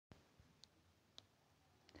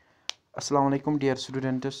Assalamu alaikum dear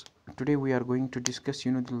students. Today we are going to discuss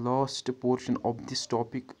the last portion of this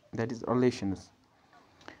topic, that is relations.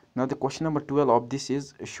 Now the question number 12 of this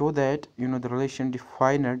is show that the relation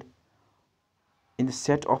defined in the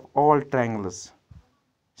set of all triangles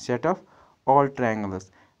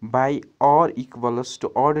by R equals to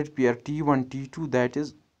ordered pair T1 T2, that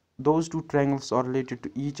is those two triangles are related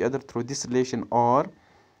to each other through this relation or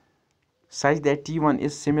such that T1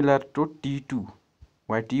 is similar to T2,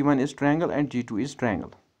 where T1 is triangle and T2 is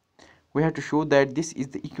triangle. We have to show that this is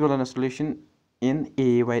the equivalent solution in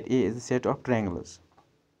A, where A is the set of triangles.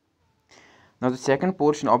 Now the second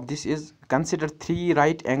portion of this is consider three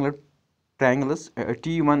right angled triangles,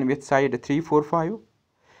 T1 with side 3, 4, 5.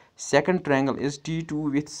 Second triangle is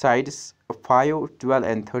T2 with sides 5, 12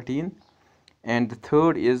 and 13. And the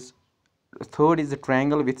third is the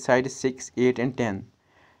triangle with sides 6, 8 and 10.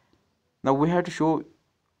 Now we have to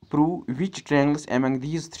prove which triangles among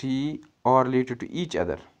these three are related to each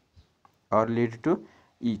other.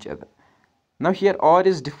 Now here R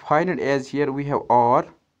is defined as, here we have R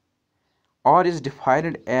is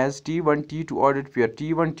defined as T1 T2 ordered pair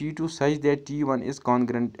T1 T2 such that T1 is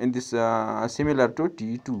congruent in this similar to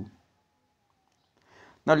T2.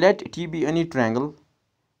 Now let T be any triangle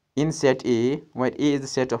in set A, where A is the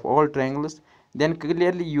set of all triangles. Then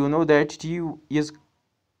clearly you know that T is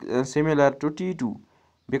similar to T2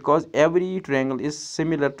 because every triangle is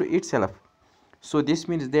similar to itself. So this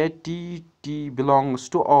means that T belongs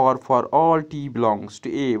to R for all T belongs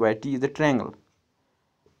to A, where T is the triangle.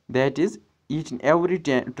 That is, each and every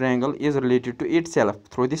triangle is related to itself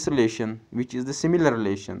through this relation, which is the similar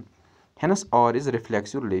relation. Hence R is a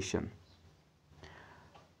reflexive relation.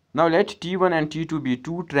 Now let T1 and T2 be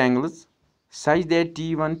two triangles such that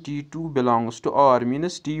T1 T2 belongs to R,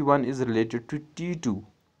 means T1 is related to T2.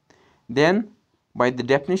 Then by the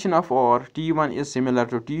definition of R, T1 is similar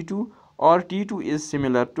to T2 or T2 is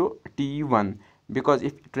similar to T1, because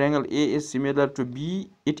if triangle A is similar to B,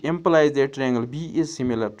 it implies that triangle B is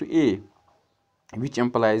similar to A, which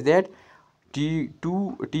implies that T2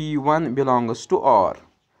 T1 belongs to R.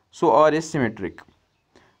 So R is symmetric.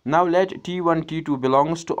 Now let T1 T2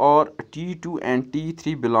 belongs to R, T2 and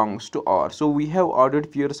T3 belongs to R. So we have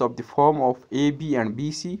ordered pairs of the form of AB and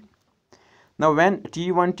BC. Now when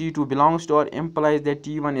T1 T2 belongs to R implies that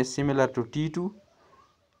T1 is similar to T2,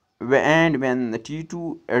 and when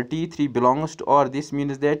T2 T3 belongs to R, this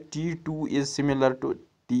means that T2 is similar to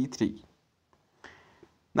T3.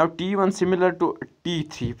 Now T1 similar to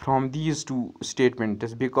T3 from these two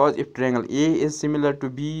statements, because if triangle A is similar to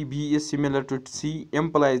B, B is similar to C,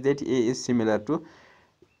 implies that A is similar to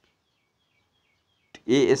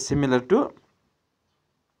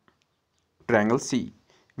triangle C,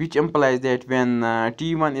 which implies that when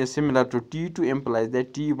T1 is similar to T2, implies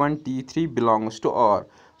that T1 T3 belongs to R.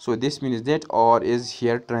 So this means that R is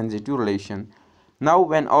here transitive relation. Now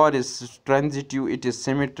when R is transitive, it is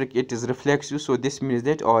symmetric, it is reflexive, so this means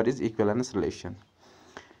that R is equivalence relation.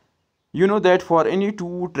 You know that for any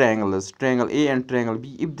two triangles, triangle A and triangle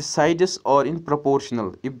B, if the sides are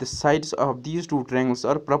proportional, if the sides of these two triangles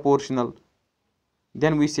are proportional,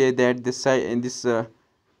 then we say that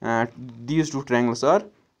these two triangles are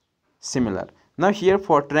similar. Now here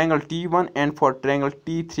for triangle T1 and for triangle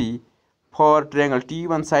T3, for triangle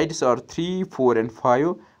T1 sides are 3, 4 and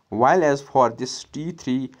 5, while as for this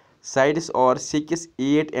T3 sides are 6,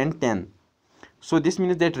 8 and 10. So this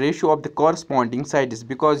means that ratio of the corresponding sides,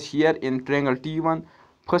 because here in triangle T1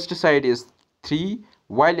 first side is 3,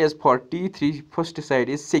 while as for T3 first side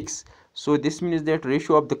is 6. So this means that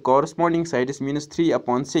ratio of the corresponding sides means 3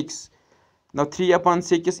 upon 6. Now 3 upon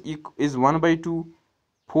 6 is 1 by 2,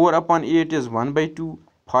 4 upon 8 is 1 by 2,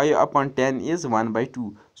 5 upon 10 is 1 by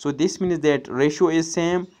 2. So this means that ratio is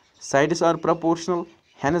same, sides are proportional,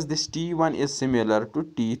 hence this T1 is similar to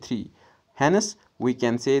T3. Hence we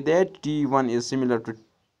can say that T1 is similar to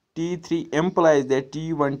T3 implies that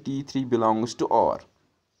T1 T3 belongs to R.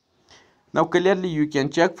 Now clearly you can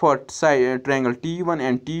check for triangle T1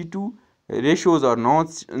 and T2, ratios are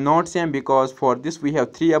not same, because for this we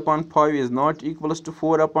have 3 upon 5 is not equals to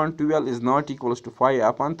 4 upon 12 is not equals to 5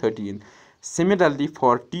 upon 13. Similarly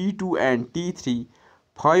for T2 and T3,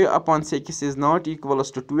 5 upon 6 is not equals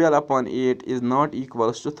to 12 upon 8 is not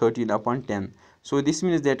equals to 13 upon 10. So this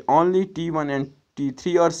means that only T1 and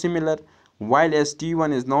T3 are similar, while as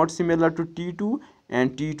T1 is not similar to T2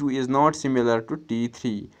 and T2 is not similar to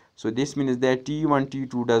T3. So this means that T1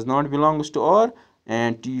 T2 does not belongs to R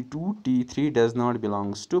and T2 T3 does not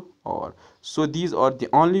belongs to R. So these are the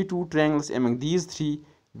only two triangles among these three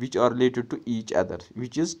which are related to each other,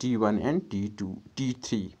 which is T1 and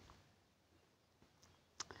T3.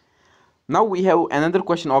 Now we have another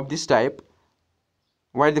question of this type.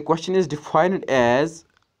 While the question is defined as,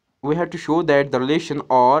 we have to show that the relation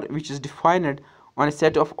R, which is defined on a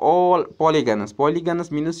set of all polygons.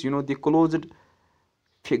 Polygons means the closed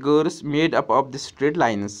figures made up of the straight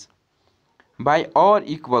lines, by R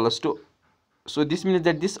equals to, so this means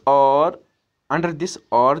that this R, under this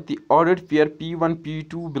R, the ordered pair P1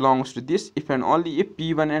 P2 belongs to this if and only if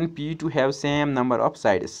P1 and P2 have same number of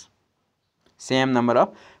sides.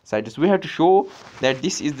 We have to show that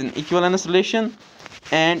this is an equivalence relation,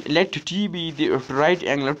 and let T be the right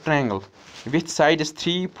angular triangle with sides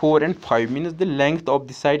 3, 4 and 5, means the length of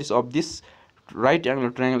the sides of this right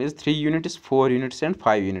angular triangle is 3 units, 4 units and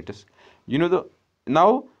 5 units.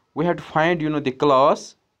 Now we have to find the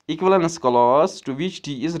class, equivalence class to which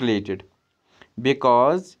T is related,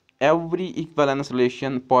 because every equivalence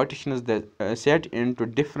relation partitions the set into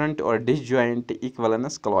different or disjoint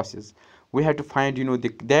equivalence classes. We have to find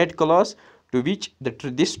that class to which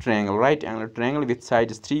this triangle, right angular triangle with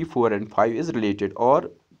sides 3, 4 and 5 is related, or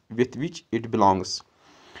with which it belongs.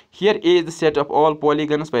 Here A is the set of all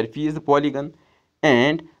polygons where P is the polygon,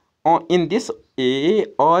 and in this A,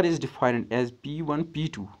 R is defined as P1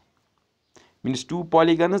 P2, means two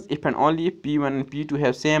polygons if and only if P1 and P2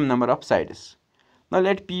 have same number of sides. Now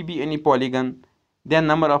let P be any polygon, then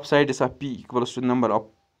number of sides of P equals to number of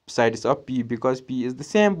sides of P, because P is the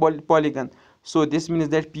same polygon. So this means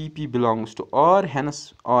that PP belongs to R,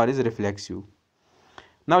 hence R is reflexive.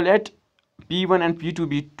 Now let P1 and P2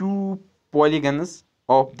 be two polygons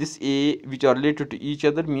of this A which are related to each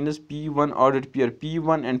other, means P1 ordered pair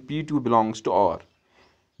P1 and P2 belongs to R.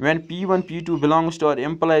 When P1 P2 belongs to R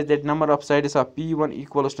implies that number of sides of P1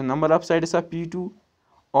 equals to number of sides of P2,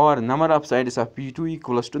 or number of sides of P2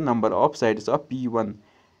 equals to number of sides of P1,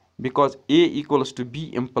 because A equals to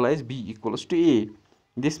B implies B equals to A.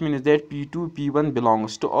 This means that P2 P1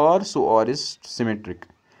 belongs to R, so R is symmetric.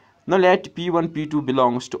 Now let P1 P2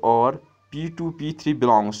 belongs to R, P2 P3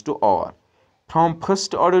 belongs to R. From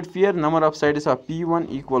first ordered pair, number of sides of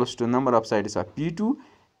P1 equals to number of sides of P2,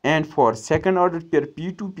 and for second ordered pair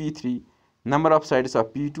P2 P3, number of sides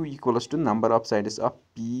of P2 equals to number of sides of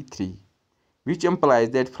P3, which implies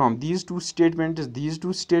that from these two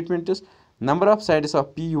statements, number of sides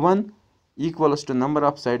of P1 equals to number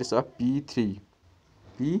of sides of P3,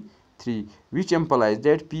 which implies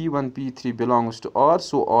that P1 P3 belongs to R,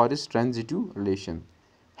 so R is transitive relation.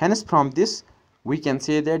 Hence from this we can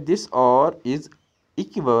say that this R is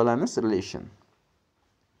equivalence relation.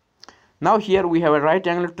 Now here we have a right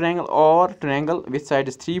angular triangle or triangle with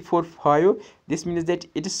sides 3, 4, 5. This means that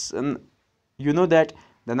it is that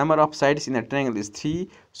the number of sides in a triangle is 3.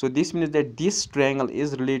 So this means that this triangle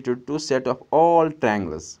is related to set of all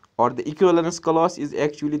triangles, or the equivalence class is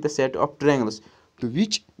actually the set of triangles to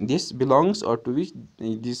which this belongs, or to which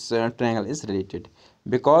this triangle is related,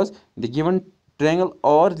 because the given triangle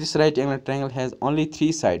or this right angular triangle has only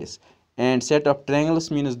 3 sides, and set of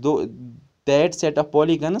triangles means that set of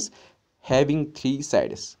polygons having 3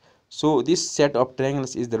 sides. So this set of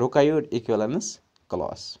triangles is the required equivalence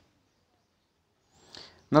class.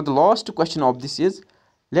 Now the last question of this is,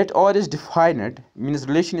 let R is defined, means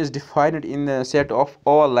relation is defined in the set of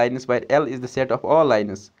all lines, where L is the set of all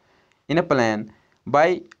lines in a plane,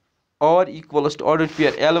 by R equals to ordered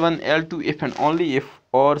pair L1 L2 if and only if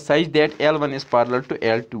or such that L1 is parallel to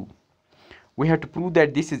L2. We have to prove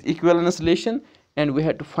that this is equivalence relation, and we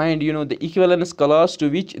have to find the equivalence class to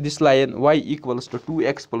which this line y equals to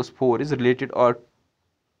 2x plus 4 is related, or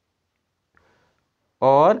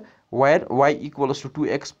where y equals to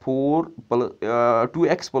 2x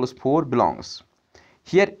plus 4 belongs.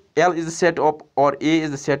 Here L is the set of, or A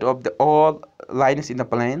is the set of the all lines in the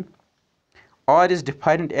plane. R is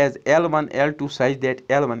defined as L1 L2 such that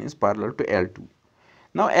L1 is parallel to L2.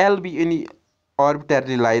 Now L be any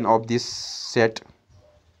arbitrary line of this set,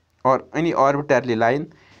 or any arbitrary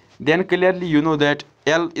line, then clearly that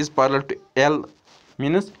L is parallel to L,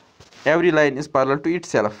 means every line is parallel to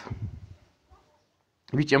itself,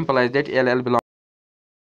 which implies that LL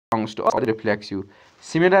belongs to R, reflexive.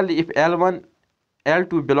 Similarly, if L1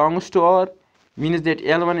 L2 belongs to R, means that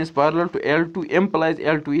L1 is parallel to L2 implies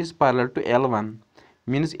L2 is parallel to L1,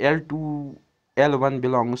 means L2 L1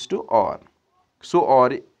 belongs to R, so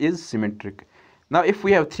R is symmetric. Now if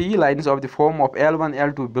we have 3 lines of the form of L1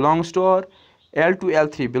 L2 belongs to R, L2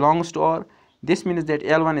 L3 belongs to R, this means that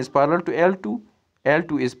L1 is parallel to L2,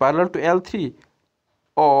 L2 is parallel to L3,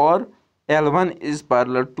 or L1 is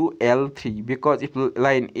parallel to L3, because if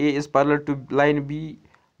line A is parallel to line B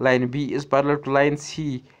is parallel to line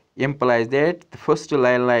C, implies that the first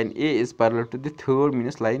line A is parallel to the third,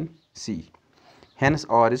 means line C. Hence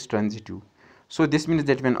R is transitive. So this means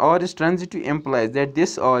that when R is transitive implies that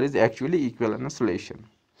this R is actually equivalent relation.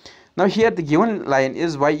 Now here the given line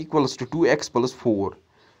is y equals to 2x plus 4.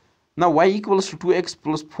 Now y equals to 2x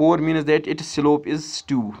plus 4 means that its slope is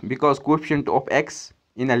 2, because coefficient of x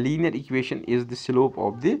in a linear equation is the slope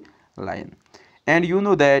of the line. And you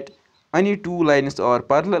know that any two lines are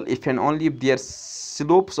parallel if and only if their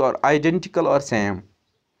slopes are identical or same.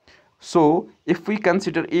 So if we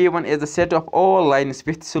consider A1 as a set of all lines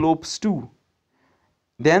with slopes 2,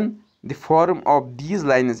 then the form of these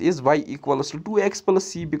lines is y equals to 2x plus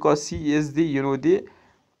c, because c is the the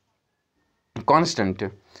constant.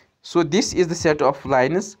 So this is the set of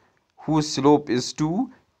lines whose slope is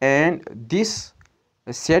 2, and this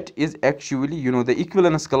set is actually the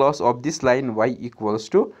equivalence class of this line y equals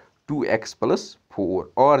to 2x plus 4,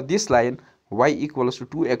 or this line y equals to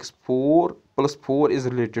 2x 4 plus 4 is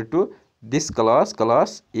related to this class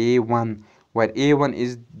A1, where A1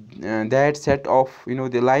 is that set of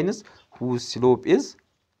the lines whose slope is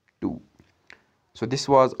 2. So this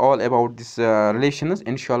was all about this relations.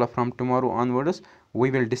 Inshallah, from tomorrow onwards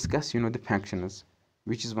we will discuss the functions,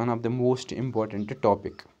 which is one of the most important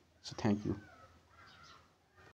topic. So thank you.